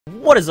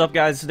What is up,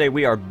 guys? Today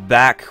we are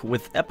back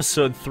with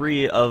episode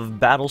 3 of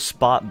Battle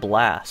Spot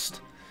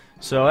Blast.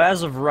 So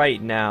as of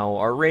right now,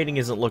 our rating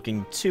isn't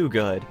looking too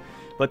good,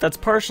 but that's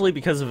partially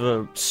because of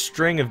a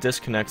string of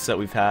disconnects that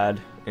we've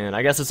had, and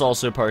I guess it's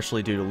also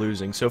partially due to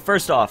losing. So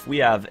first off, we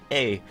have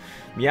a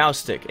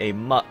Meowstic, a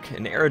Muck,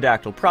 an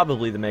Aerodactyl,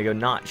 probably the Mego,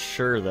 not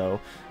sure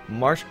though,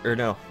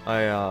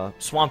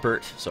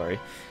 Swampert, sorry,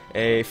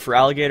 a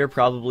Feraligatr,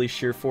 probably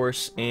Sheer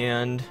Force,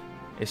 and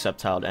a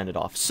Sceptile to end it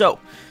off. So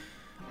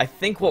I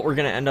think what we're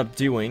going to end up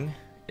doing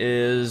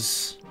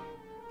is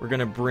we're going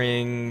to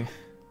bring...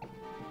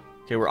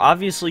 Okay, we're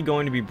obviously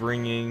going to be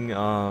bringing...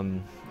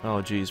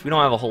 oh, geez. We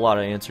don't have a whole lot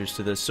of answers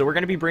to this. So we're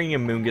going to be bringing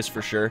Amoonguss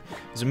for sure.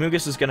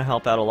 Amoonguss is going to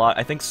help out a lot.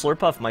 I think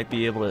Slurpuff might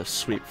be able to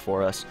sweep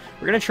for us.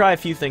 We're going to try a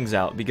few things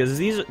out because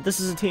this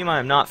is a team I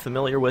am not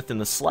familiar with in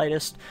the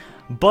slightest,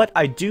 but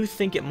I do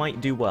think it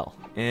might do well.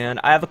 And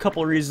I have a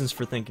couple of reasons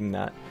for thinking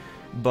that.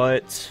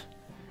 But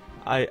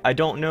I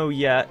don't know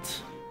yet.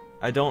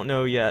 I don't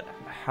know yet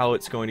how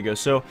it's going to go.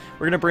 So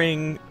we're going to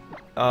bring,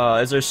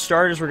 as our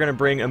starters, we're going to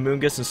bring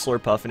Amoonguss and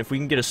Slurpuff, and if we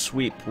can get a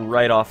sweep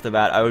right off the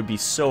bat, I would be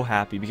so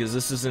happy, because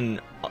this is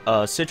an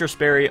Citrus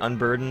Berry,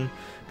 Unburden,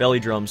 Belly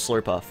Drum,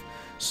 Slurpuff.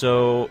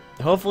 So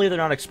hopefully they're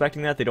not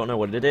expecting that, they don't know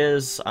what it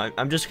is.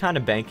 I'm just kind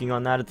of banking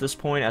on that at this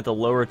point. At the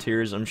lower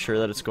tiers, I'm sure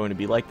that it's going to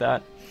be like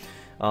that.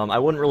 I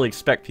wouldn't really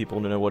expect people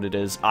to know what it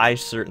is. I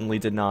certainly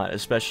did not,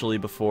 especially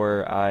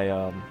before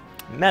I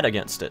met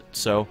against it.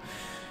 So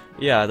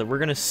yeah, we're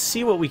gonna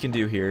see what we can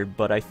do here,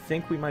 but I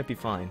think we might be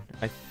fine.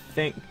 I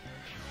think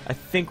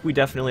we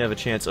definitely have a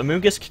chance.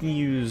 Amoonguss can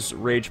use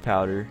Rage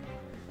Powder,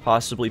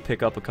 possibly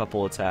pick up a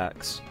couple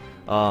attacks,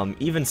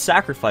 even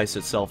sacrifice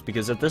itself,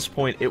 because at this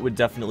point it would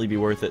definitely be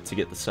worth it to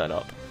get the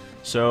setup.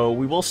 So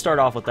we will start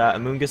off with that.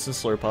 Amoonguss and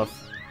Slurpuff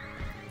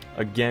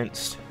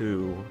against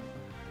who?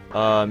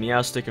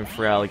 Meowstic and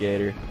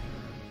Feraligatr.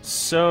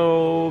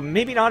 So,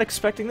 maybe not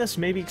expecting this,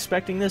 maybe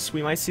expecting this.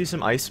 We might see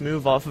some Ice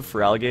move off of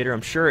Feraligatr.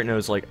 I'm sure it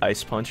knows, like,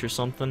 Ice Punch or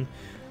something.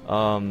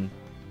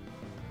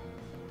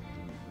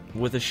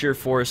 With a Sheer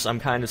Force, I'm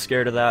kind of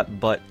scared of that,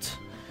 but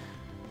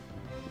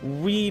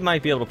we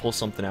might be able to pull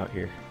something out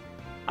here.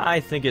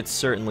 I think it's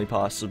certainly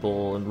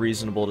possible and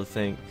reasonable to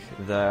think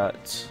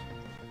that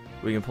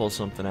we can pull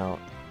something out.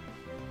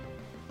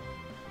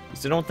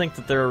 Because I don't think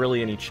that there are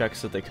really any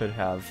checks that they could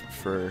have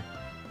for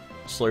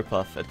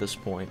Slurpuff at this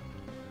point.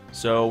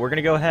 So we're going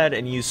to go ahead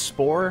and use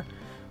Spore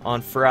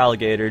on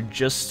Feraligatr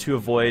just to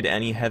avoid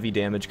any heavy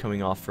damage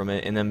coming off from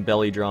it, and then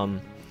Belly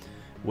Drum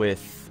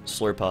with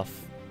Slurpuff.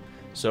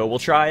 So we'll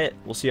try it,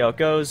 we'll see how it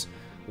goes.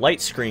 Light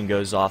Screen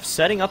goes off.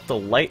 Setting up the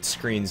light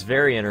screen's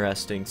very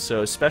interesting.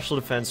 So Special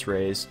Defense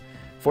raised.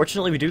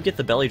 Fortunately, we do get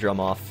the Belly Drum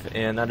off,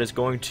 and that is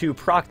going to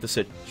proc this.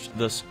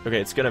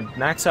 Okay, it's going to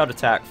max out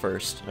attack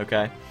first,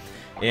 okay?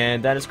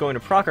 And that is going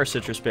to proc our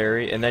Citrus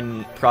Berry, and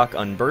then proc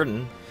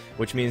Unburden,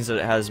 which means that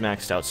it has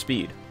maxed out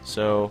speed.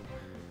 So,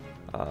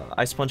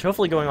 Ice Punch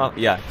hopefully going off.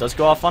 Yeah, it does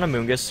go off on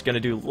Amoonguss. Going to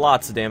do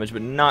lots of damage,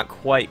 but not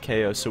quite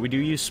KO. So we do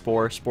use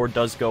Spore. Spore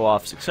does go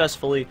off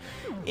successfully.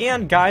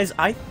 And guys,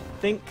 I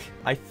think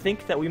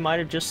that we might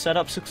have just set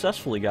up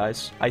successfully,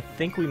 guys. I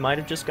think we might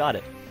have just got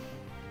it.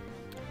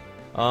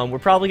 We're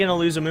probably going to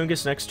lose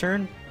Amoonguss next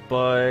turn,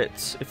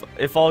 but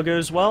if all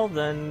goes well,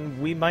 then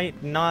we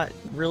might not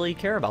really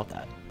care about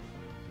that.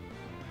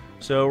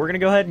 So we're going to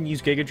go ahead and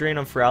use Giga Drain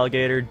on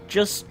Feraligatr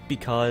just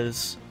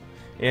because.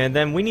 And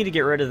then we need to get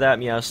rid of that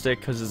Meowstic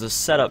because it's a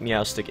setup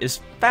Meowstic as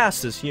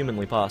fast as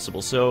humanly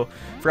possible. So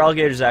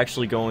Feraligatr is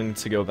actually going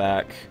to go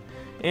back.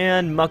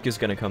 And Muck is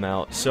going to come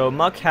out. So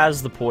Muck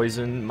has the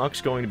poison. Muck's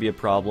going to be a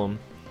problem.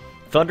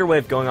 Thunder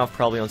Wave going off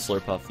probably on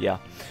Slurpuff, yeah.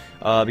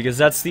 Because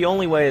that's the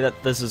only way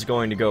that this is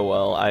going to go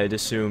well, I'd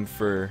assume,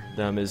 for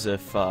them, is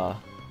if... yeah,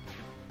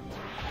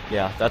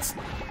 that's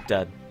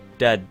dead.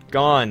 Dead.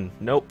 Gone.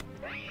 Nope.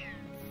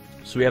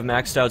 So we have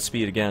maxed out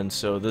speed again,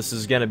 so this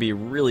is going to be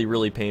really,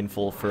 really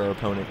painful for our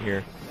opponent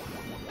here.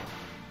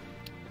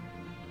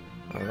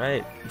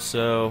 Alright,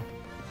 so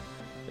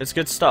it's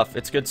good stuff,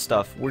 it's good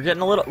stuff. We got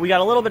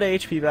a little bit of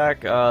HP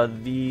back.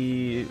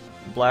 The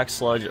Black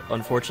Sludge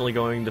unfortunately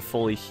going to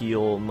fully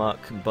heal Muck,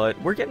 but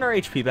we're getting our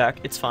HP back.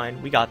 It's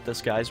fine. We got this,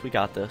 guys. We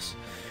got this.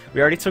 We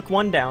already took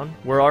one down.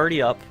 We're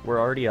already up. We're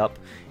already up.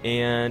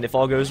 And if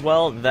all goes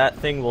well, that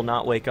thing will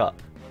not wake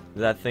up.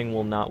 That thing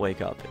will not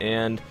wake up.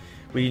 And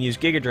we can use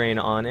Giga Drain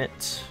on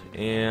it,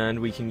 and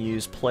we can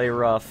use Play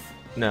Rough.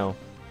 No.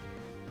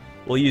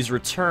 We'll use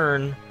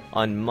Return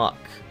on Muck,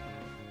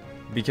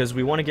 because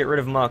we want to get rid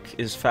of Muck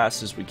as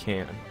fast as we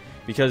can,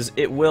 because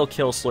it will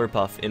kill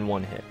Slurpuff in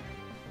one hit.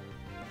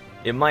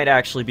 It might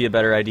actually be a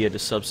better idea to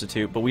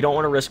substitute, but we don't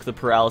want to risk the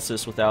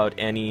paralysis without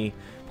any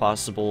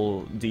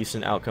possible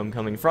decent outcome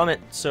coming from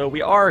it, so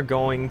we are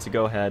going to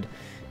go ahead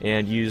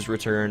and use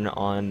Return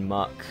on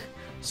Muck.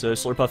 So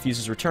Slurpuff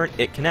uses Return,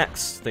 it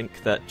connects.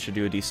 Think that should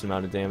do a decent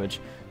amount of damage.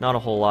 Not a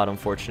whole lot,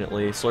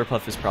 unfortunately.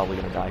 Slurpuff is probably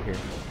going to die here.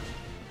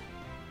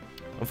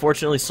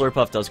 Unfortunately,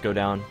 Slurpuff does go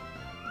down.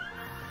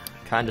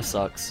 Kinda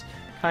sucks.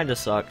 Kinda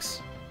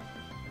sucks.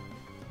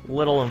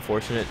 Little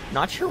unfortunate.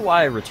 Not sure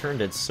why I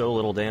returned it so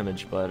little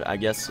damage, but I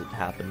guess it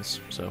happens,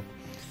 so.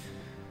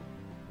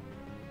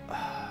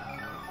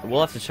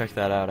 We'll have to check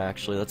that out,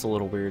 actually. That's a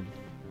little weird.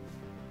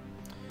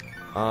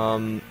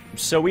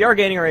 So we are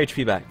gaining our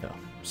HP back, though.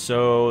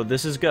 So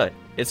this is good.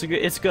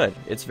 It's good.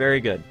 It's very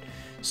good.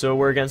 So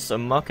we're against a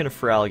Muck and a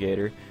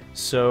Feraligatr.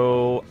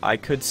 So I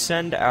could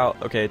send out...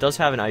 Okay, it does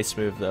have an Ice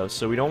move, though,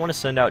 so we don't want to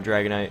send out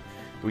Dragonite.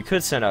 We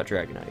could send out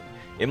Dragonite.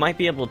 It might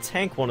be able to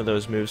tank one of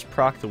those moves,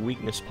 proc the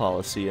weakness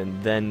policy,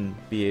 and then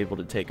be able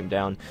to take him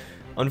down.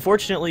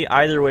 Unfortunately,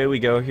 either way we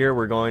go here,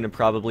 we're going to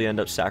probably end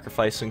up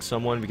sacrificing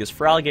someone, because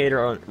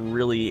Feraligatr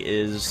really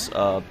is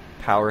a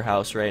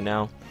powerhouse right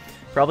now.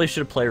 Probably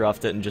should have play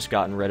roughed it and just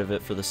gotten rid of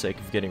it for the sake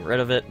of getting rid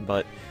of it,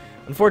 but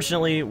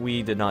unfortunately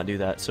we did not do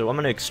that. So I'm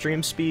going to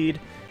Extreme Speed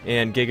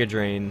and Giga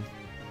Drain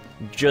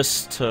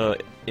just to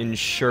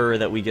ensure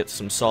that we get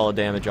some solid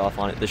damage off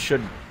on it. This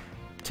should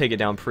take it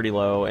down pretty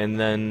low, and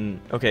then,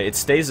 okay, it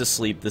stays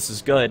asleep. This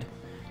is good.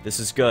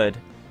 This is good.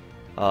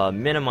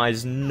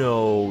 Minimize.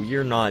 No,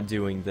 you're not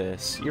doing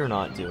this. You're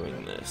not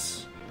doing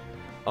this.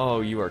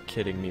 Oh, you are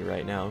kidding me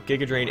right now.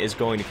 Giga Drain is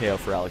going to KO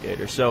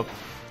Feraligatr. So,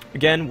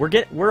 again,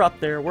 we're up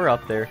there. We're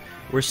up there.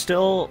 We're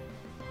still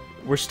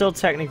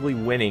technically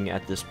winning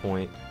at this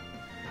point.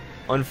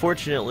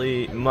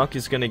 Unfortunately, Muck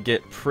is going to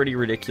get pretty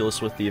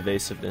ridiculous with the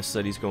evasiveness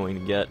that he's going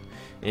to get.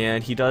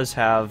 And he does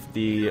have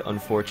the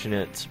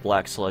unfortunate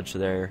Black Sludge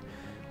there,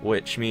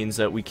 which means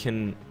that we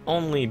can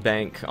only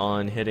bank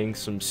on hitting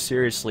some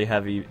seriously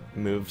heavy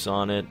moves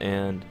on it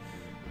and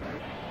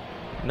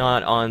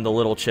not on the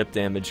little chip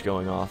damage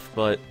going off.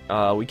 But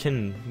we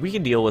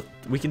can deal with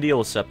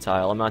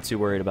Sceptile. I'm not too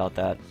worried about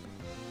that.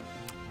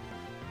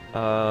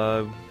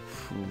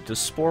 Does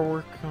Spore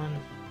work on?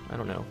 I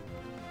don't know.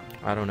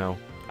 I don't know.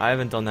 I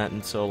haven't done that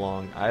in so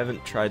long. I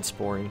haven't tried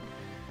sporing.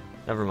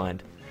 Never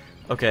mind.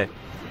 Okay,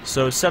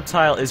 so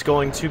Sceptile is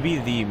going to be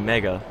the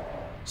Mega,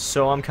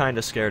 so I'm kind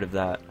of scared of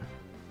that.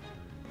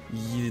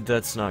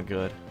 That's not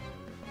good.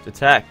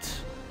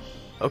 Detect.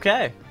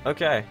 Okay,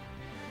 okay.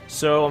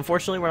 So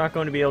unfortunately we're not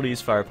going to be able to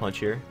use Fire Punch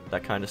here.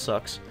 That kind of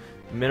sucks.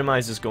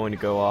 Minimize is going to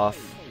go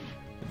off.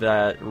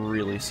 That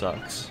really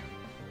sucks.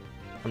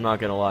 I'm not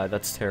gonna lie,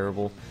 that's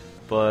terrible.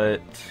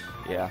 But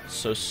yeah,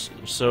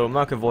 so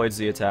Muck avoids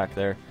the attack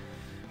there.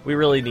 We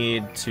really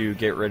need to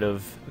get rid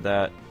of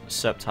that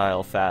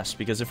Sceptile fast,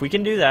 because if we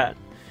can do that,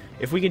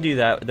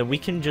 then we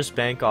can just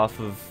bank off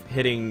of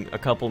hitting a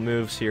couple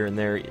moves here and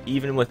there,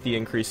 even with the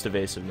increased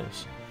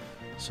evasiveness.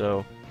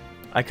 So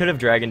I could have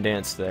Dragon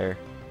Danced there,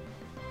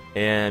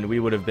 and we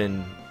would have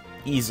been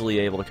easily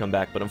able to come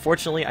back, but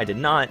unfortunately I did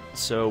not,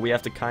 so we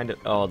have to kind of...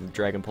 Oh, the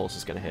Dragon Pulse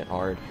is going to hit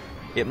hard.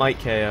 It might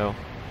KO.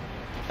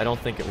 I don't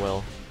think it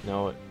will.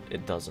 No,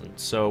 it doesn't.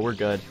 So we're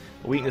good.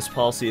 Weakness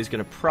Policy is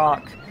going to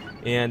proc,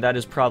 and that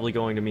is probably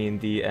going to mean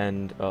the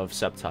end of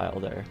Sceptile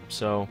there.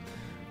 So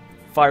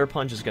Fire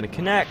Punch is going to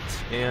connect,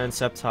 and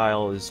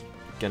Sceptile is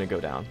going to go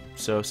down.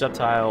 So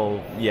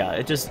Sceptile, yeah,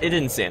 it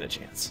didn't stand a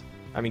chance.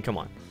 I mean, come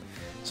on.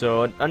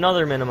 So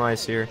another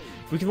Minimize here.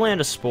 If we can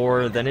land a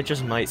Spore, then it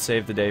just might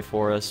save the day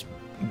for us.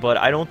 But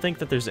I don't think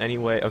that there's any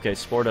way... Okay,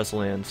 Spore does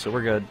land, so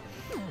we're good.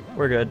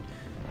 We're good.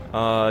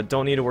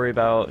 Don't need to worry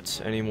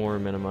about any more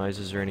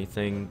Minimizes or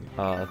anything,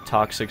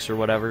 Toxics or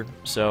whatever.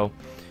 So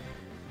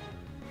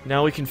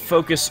now we can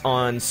focus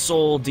on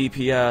Soul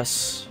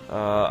DPS.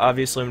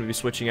 Obviously I'm going to be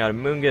switching out of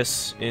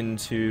Moongus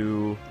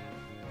into,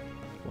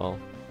 well,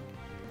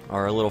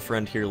 our little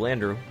friend here,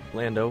 Lando's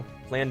going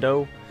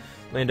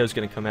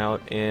to come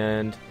out,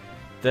 and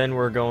then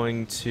we're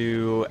going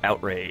to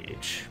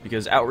Outrage,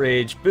 because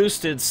Outrage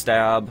boosted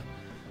Stab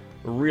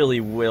really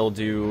will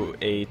do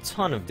a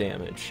ton of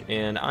damage,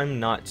 and I'm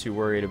not too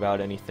worried about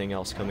anything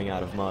else coming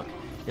out of Muck,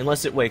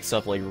 unless it wakes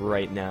up like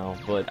right now,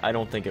 but I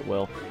don't think it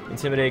will.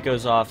 Intimidate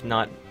goes off,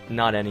 not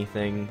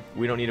anything.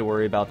 We don't need to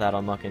worry about that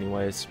on Muck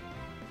anyways.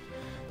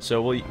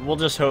 So we'll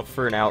just hope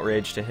for an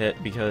Outrage to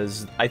hit,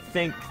 because I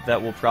think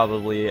that we'll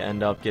probably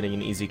end up getting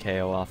an easy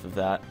KO off of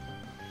that.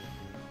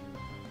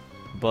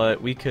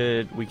 But we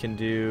can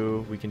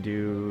do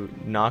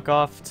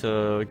Knockoff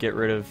to get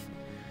rid of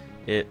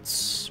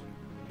its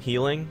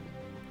healing,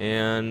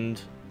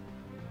 and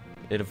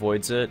it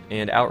avoids it,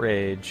 and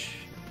Outrage,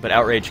 but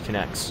Outrage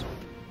connects.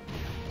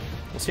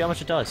 We'll see how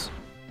much it does.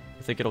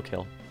 I think it'll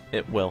kill.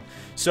 It will.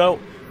 So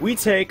we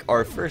take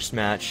our first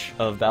match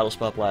of Battle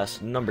Spot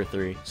Blast number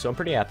 3. So I'm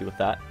pretty happy with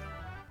that.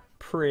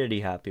 Pretty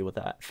happy with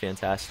that.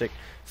 Fantastic.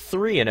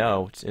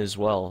 3-0 as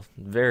well.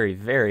 Very,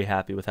 very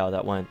happy with how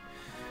that went.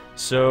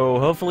 So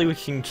hopefully we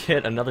can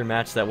get another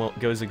match that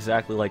goes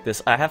exactly like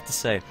this. I have to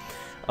say,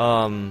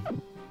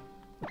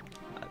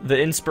 the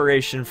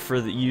inspiration for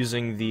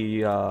using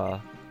the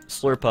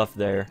Slurpuff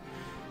there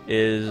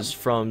is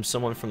from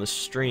someone from the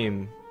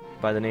stream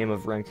by the name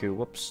of Renku.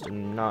 Whoops, did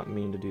not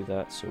mean to do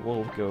that, so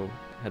we'll go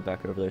head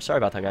back over there. Sorry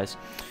about that, guys.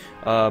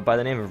 By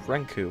the name of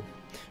Renku.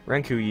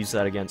 Renku used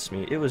that against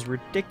me. It was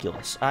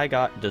ridiculous. I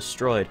got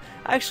destroyed.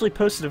 I actually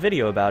posted a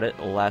video about it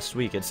last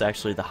week. It's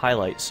actually the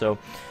highlight, so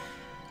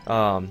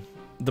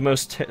the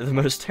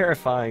most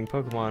terrifying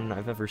Pokemon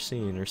I've ever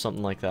seen, or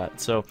something like that.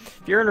 So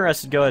if you're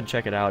interested, go ahead and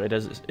check it out. It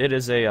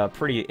is a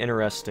pretty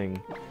interesting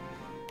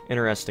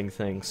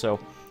thing. So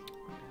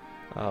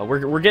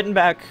we're getting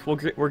back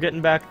we're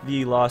getting back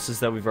the losses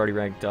that we've already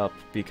ranked up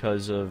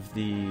because of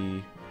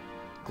the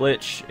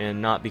glitch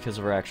and not because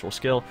of our actual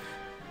skill.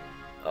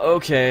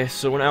 Okay,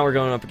 so now we're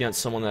going up against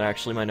someone that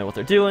actually might know what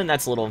they're doing.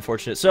 That's a little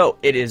unfortunate. So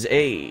it is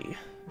a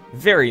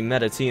very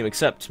meta team,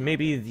 except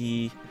maybe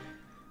the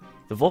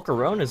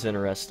Volcarona's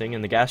interesting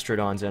and the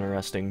Gastrodon's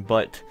interesting,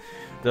 but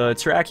the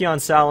Terrakion,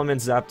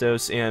 Salamence,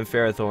 Zapdos, and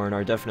Ferrothorn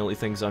are definitely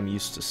things I'm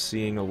used to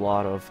seeing a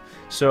lot of.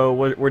 So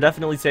we're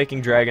definitely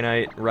taking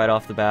Dragonite right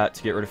off the bat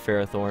to get rid of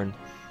Ferrothorn.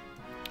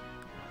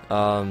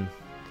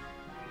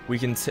 We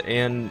can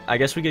and I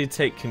guess we could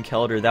take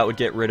Conkeldurr. That would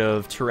get rid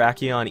of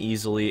Terrakion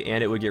easily,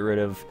 and it would get rid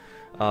of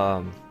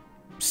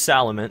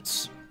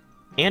Salamence,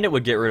 and it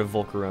would get rid of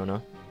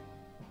Volcarona.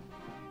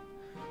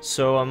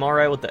 So I'm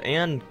alright with the,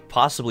 and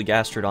possibly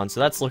Gastrodon,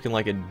 so that's looking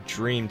like a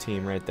dream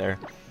team right there.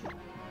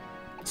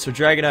 So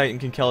Dragonite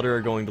and Conkeldurr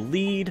are going to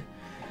lead.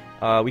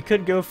 We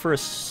could go for a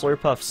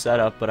Slurpuff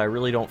setup, but I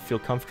really don't feel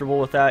comfortable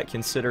with that,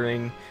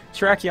 considering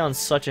Terrakion's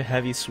such a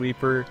heavy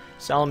sweeper,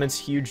 Salamence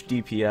huge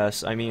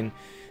DPS, I mean,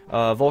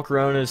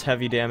 Volcarona's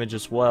heavy damage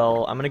as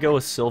well. I'm going to go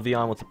with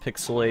Sylveon with the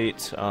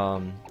Pixelate,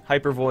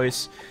 Hyper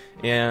Voice,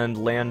 and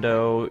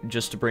Lando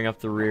just to bring up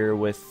the rear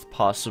with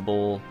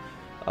possibly,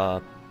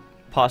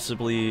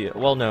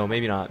 well no,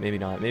 maybe not.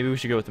 Maybe we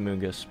should go with the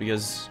Moongus,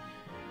 because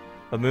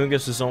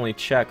Amoongus's only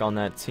check on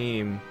that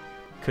team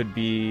could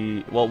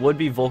be, well, would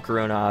be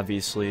Volcarona,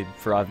 obviously,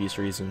 for obvious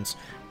reasons,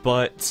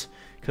 but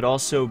could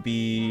also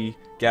be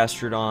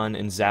Gastrodon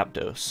and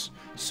Zapdos.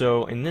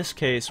 So in this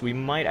case, we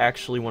might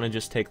actually want to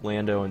just take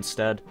Lando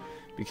instead,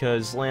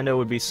 because Lando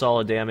would be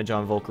solid damage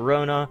on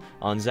Volcarona,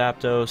 on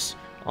Zapdos,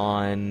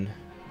 on...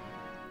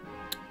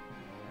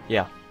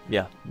 yeah,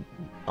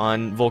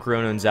 on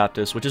Volcarona and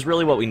Zapdos, which is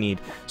really what we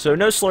need. So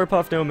no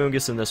Slurpuff, no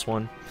Amoongus in this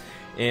one.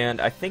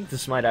 And I think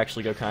this might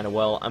actually go kind of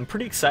well. I'm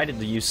pretty excited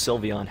to use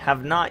Sylveon.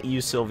 Have not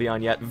used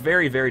Sylveon yet.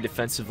 Very, very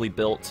defensively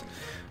built.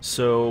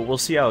 So we'll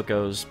see how it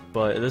goes.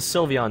 But this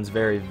Sylveon's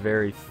very,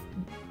 very,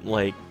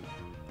 like,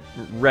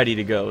 ready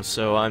to go.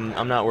 So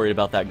I'm not worried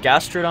about that.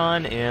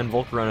 Gastrodon and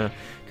Volcarona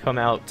come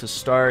out to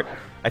start.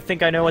 I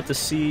think I know what to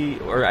see,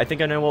 or I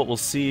think I know what we'll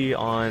see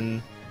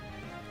on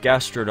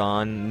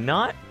Gastrodon.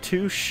 Not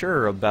too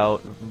sure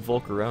about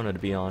Volcarona, to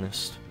be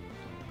honest.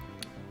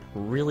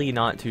 Really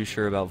not too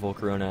sure about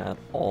Volcarona at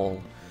all.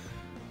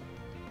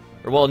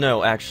 Or, well,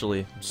 no,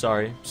 actually,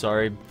 sorry.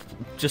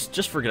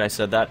 Just forget I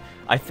said that.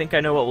 I think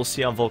I know what we'll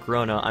see on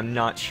Volcarona. I'm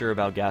not sure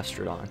about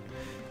Gastrodon.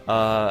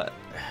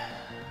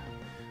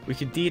 We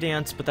could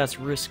D-Dance, but that's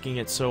risking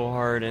it so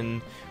hard,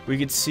 and we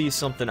could see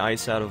something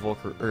ice out of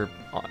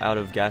out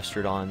of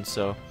Gastrodon.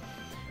 So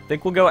I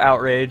think we'll go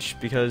Outrage,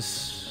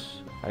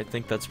 because I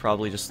think that's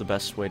probably just the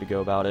best way to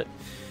go about it.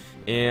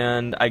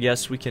 And I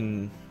guess we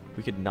could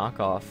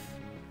knock off.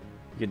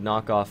 We could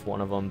knock off one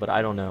of them, but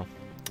I don't know.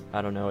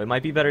 It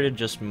might be better to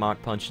just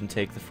Mach Punch and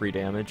take the free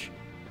damage,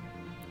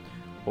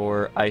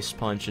 or Ice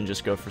Punch and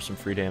just go for some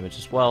free damage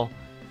as well.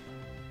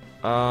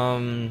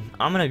 I'm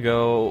gonna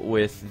go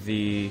with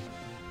the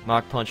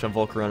Mach Punch on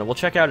Volcarona. We'll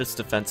check out its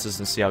defenses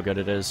and see how good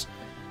it is.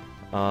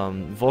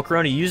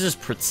 Volcarona uses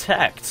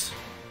Protect.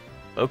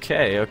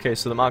 Okay,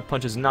 so the Mach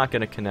Punch is not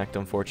gonna connect,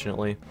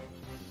 unfortunately.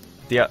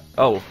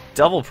 Oh,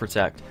 double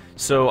Protect.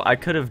 So I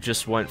could have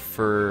just went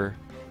for...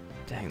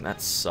 Dang,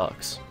 that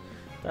sucks.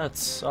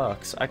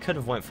 I could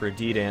have went for a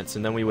D-Dance,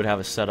 and then we would have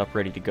a setup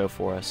ready to go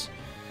for us.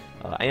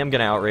 I am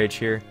gonna Outrage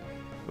here.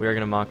 We are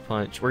gonna Mach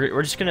Punch.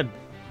 We're just gonna...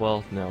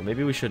 Well, no,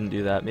 maybe we shouldn't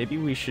do that. Maybe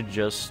we should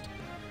just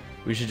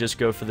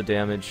go for the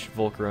damage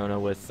Volcarona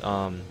with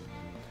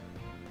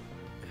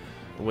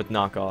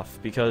Knockoff,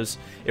 because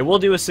it will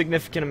do a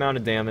significant amount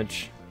of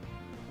damage.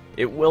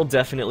 It will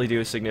definitely do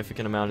a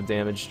significant amount of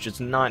damage, just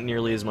not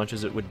nearly as much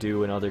as it would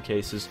do in other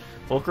cases.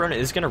 Volcarona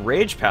is gonna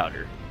Rage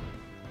Powder.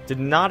 Did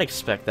not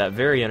expect that.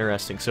 Very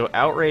interesting. So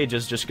Outrage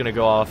is just going to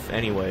go off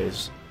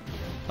anyways.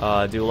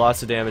 Do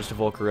lots of damage to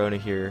Volcarona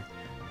here.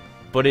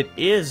 But it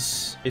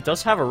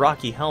does have a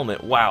Rocky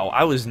Helmet. Wow,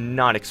 I was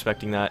not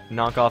expecting that.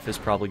 Knockoff is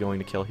probably going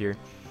to kill here.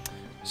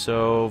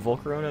 So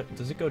Volcarona,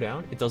 does it go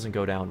down? It doesn't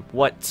go down.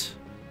 What?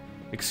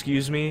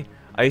 Excuse me?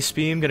 Ice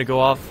Beam going to go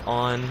off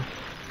on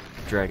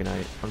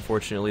Dragonite.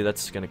 Unfortunately,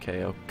 that's going to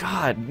KO.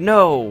 God,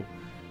 no!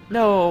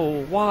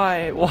 No!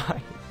 Why?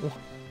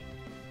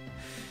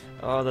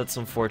 Oh, that's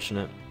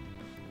unfortunate.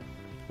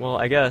 Well,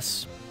 I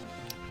guess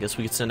we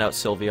could send out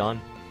Sylveon.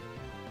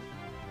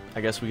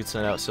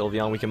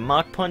 We can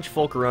Mach Punch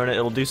Volcarona.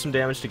 It'll do some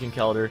damage to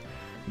Conkeldurr,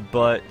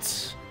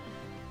 but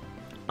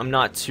I'm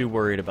not too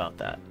worried about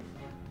that.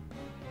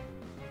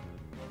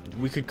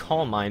 We could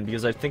Calm Mind,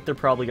 because I think they're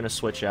probably going to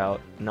switch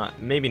out.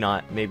 Maybe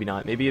not. Maybe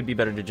it'd be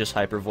better to just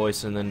Hyper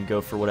Voice and then go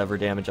for whatever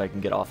damage I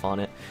can get off on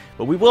it.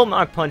 But we will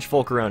Mach Punch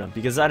Volcarona,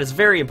 because that is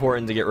very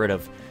important to get rid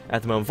of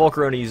at the moment.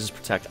 Volcarona uses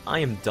Protect. I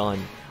am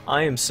done.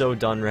 I am so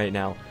done right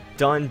now.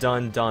 Done.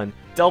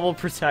 Double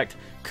Protect.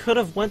 could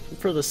have went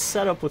for the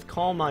setup with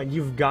Calm Mind.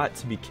 You've got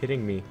to be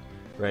kidding me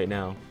right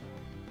now.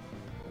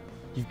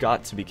 You've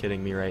got to be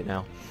kidding me right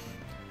now.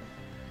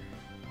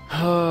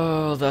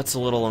 Oh, that's a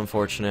little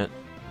unfortunate.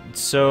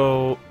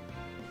 So,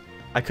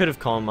 I could have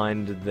Calm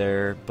Minded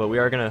there, but we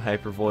are going to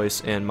Hyper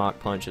Voice and Mach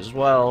Punch as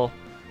well.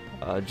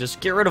 Just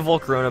get rid of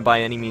Volcarona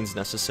by any means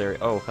necessary.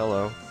 Oh,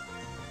 hello.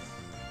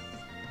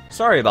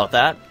 Sorry about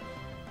that.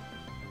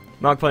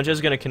 Mach Punch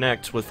is going to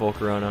connect with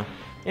Volcarona,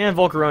 and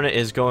Volcarona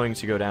is going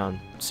to go down.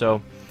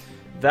 So,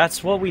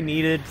 that's what we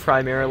needed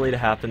primarily to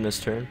happen this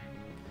turn.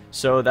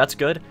 So, that's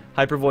good.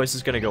 Hyper Voice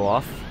is going to go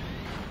off,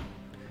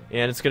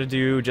 and it's going to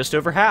do just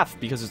over half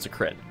because it's a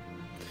crit.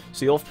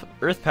 So the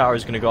Earth Power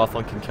is going to go off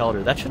on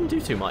Conkeldurr. That shouldn't do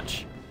too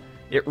much.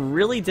 It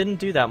really didn't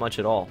do that much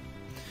at all.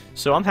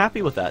 So I'm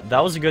happy with that.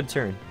 That was a good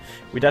turn.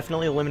 We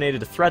definitely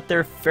eliminated a threat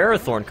there.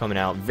 Ferrothorn coming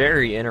out.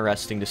 Very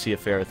interesting to see a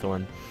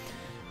Ferrothorn.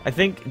 I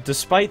think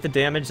despite the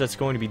damage that's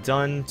going to be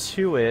done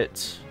to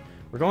it,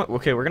 we're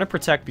going to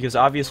protect because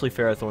obviously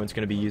Ferrothorn's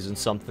going to be using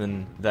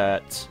something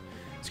that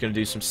is going to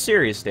do some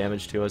serious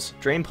damage to us.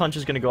 Drain Punch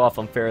is going to go off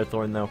on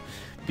Ferrothorn though,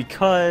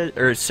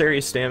 or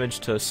serious damage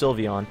to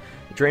Sylveon.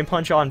 Drain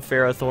Punch on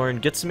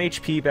Ferrothorn, get some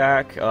HP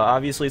back.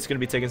 Obviously, it's going to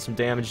be taking some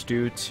damage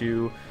due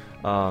to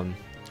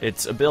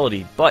its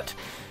ability, but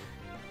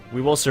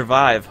we will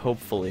survive,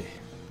 hopefully.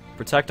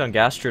 Protect on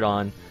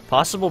Gastrodon.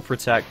 Possible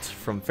Protect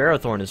from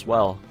Ferrothorn as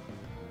well.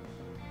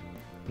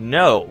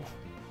 No!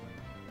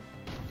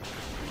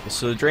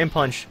 So the Drain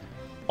Punch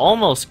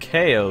almost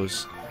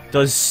KOs.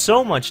 Does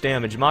so much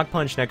damage. Mach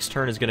Punch next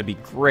turn is going to be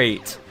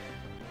great.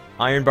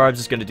 Iron Barbs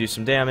is going to do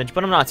some damage,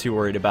 but I'm not too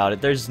worried about it.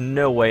 There's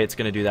no way it's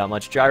going to do that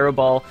much. Gyro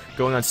Ball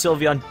going on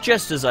Sylveon,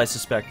 just as I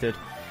suspected.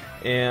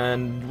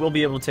 And we'll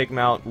be able to take him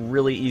out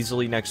really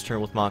easily next turn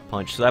with Mach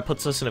Punch. So that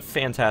puts us in a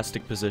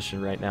fantastic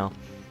position right now.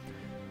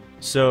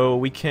 So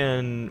we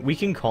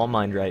can Calm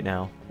Mind right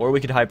now. Or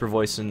we could Hyper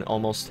Voice and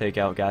almost take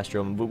out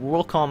Gastrodon. But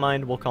we'll Calm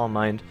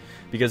Mind,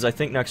 because I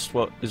think next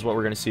what we're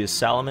going to see is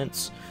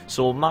Salamence.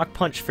 So we'll Mach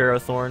Punch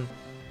Ferrothorn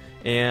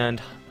and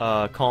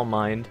Calm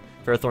Mind.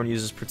 Ferrothorn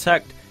uses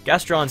Protect.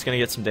 Gastrodon's going to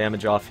get some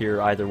damage off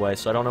here either way,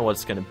 so I don't know what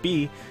it's going to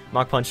be.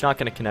 Mach Punch not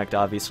going to connect,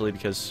 obviously,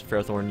 because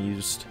Ferrothorn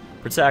used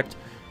Protect.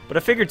 But I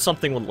figured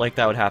something like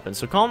that would happen.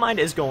 So Calm Mind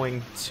is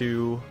going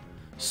to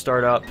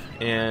start up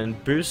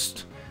and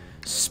boost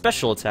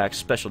Special Attack,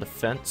 Special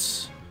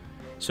Defense.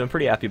 So I'm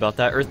pretty happy about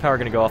that. Earth Power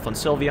going to go off on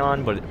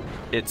Sylveon, but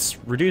its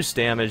reduced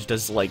damage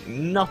does, like,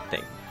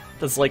 nothing.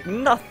 Does, like,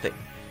 nothing.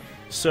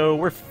 So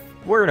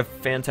we're in a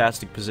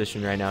fantastic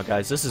position right now,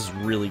 guys. This is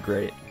really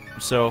great.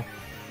 So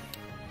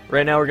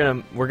right now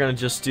we're gonna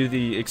just do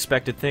the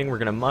expected thing. We're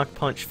gonna Mach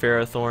Punch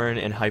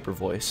Ferrothorn and Hyper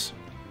Voice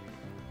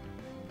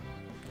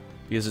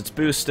because it's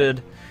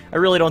boosted. I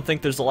really don't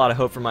think there's a lot of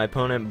hope for my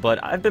opponent,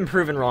 but I've been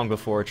proven wrong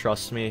before.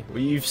 Trust me.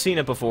 You've seen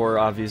it before,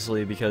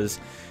 obviously, because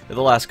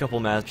the last couple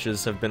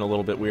matches have been a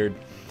little bit weird.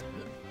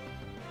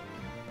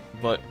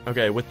 But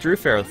okay, withdrew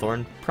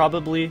Ferrothorn,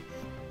 probably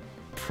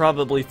for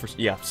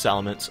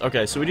Salamence.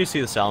 Okay, so we do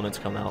see the Salamence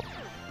come out.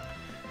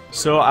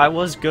 So I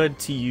was good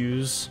to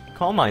use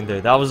Calm Mind there.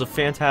 That was a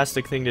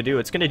fantastic thing to do.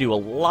 It's going to do a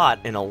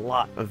lot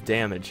of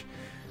damage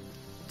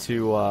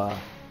to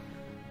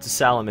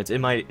Salamence. It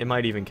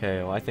might even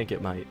KO. I think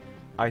it might.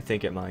 I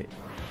think it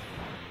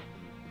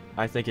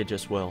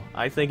just will.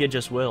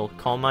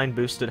 Calm Mind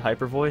boosted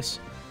Hyper Voice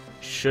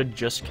should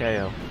just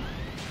KO.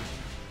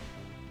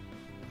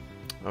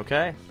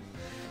 Okay.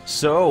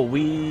 So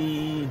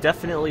we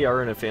definitely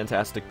are in a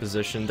fantastic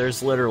position.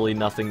 There's literally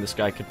nothing this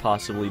guy could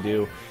possibly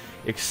do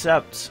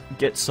except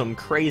get some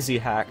crazy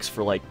hacks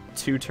for like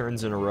 2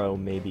 turns in a row,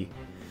 maybe,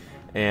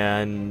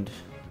 and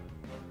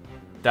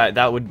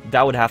that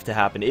would have to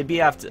happen. It'd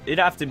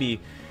have to be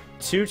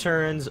 2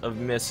 turns of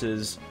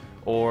misses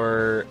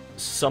or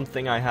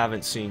something I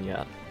haven't seen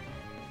yet,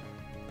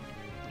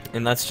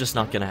 and that's just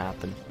not gonna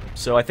happen.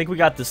 So I think we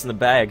got this in the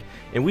bag,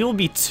 and we will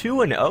be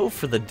 2-0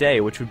 for the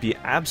day, which would be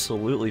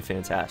absolutely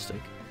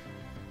fantastic.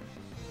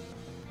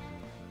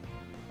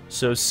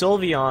 So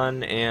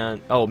Sylveon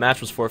and match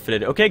was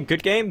forfeited. Okay,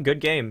 good game.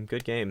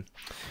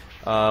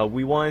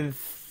 We won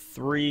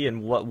 3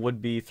 and what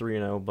would be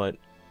 3-0, but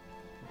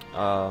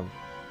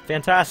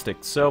fantastic.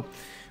 So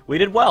we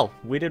did well.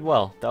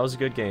 That was a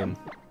good game.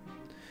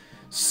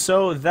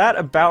 So that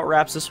about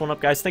wraps this one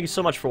up, guys. Thank you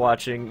so much for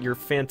watching. You're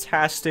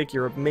fantastic.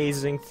 You're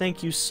amazing.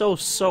 Thank you so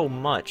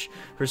much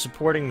for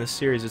supporting this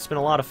series. It's been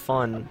a lot of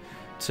fun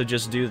to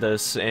just do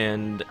this,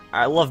 and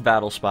I love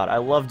Battle Spot. I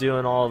love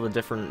doing all the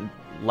different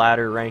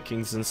ladder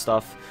rankings and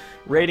stuff.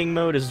 Rating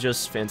mode is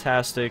just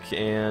fantastic,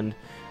 and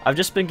I've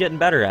just been getting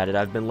better at it.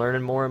 I've been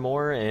learning more and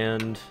more,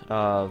 and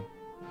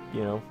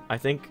you know, I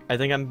think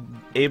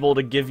I'm able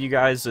to give you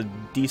guys a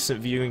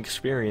decent viewing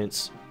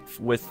experience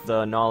with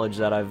the knowledge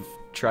that I've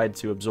tried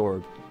to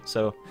absorb.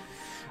 So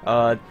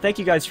thank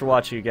you guys for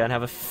watching again.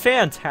 Have a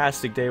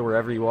fantastic day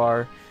wherever you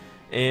are,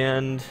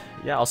 and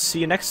yeah, I'll see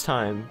you next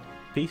time.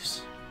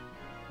 Peace.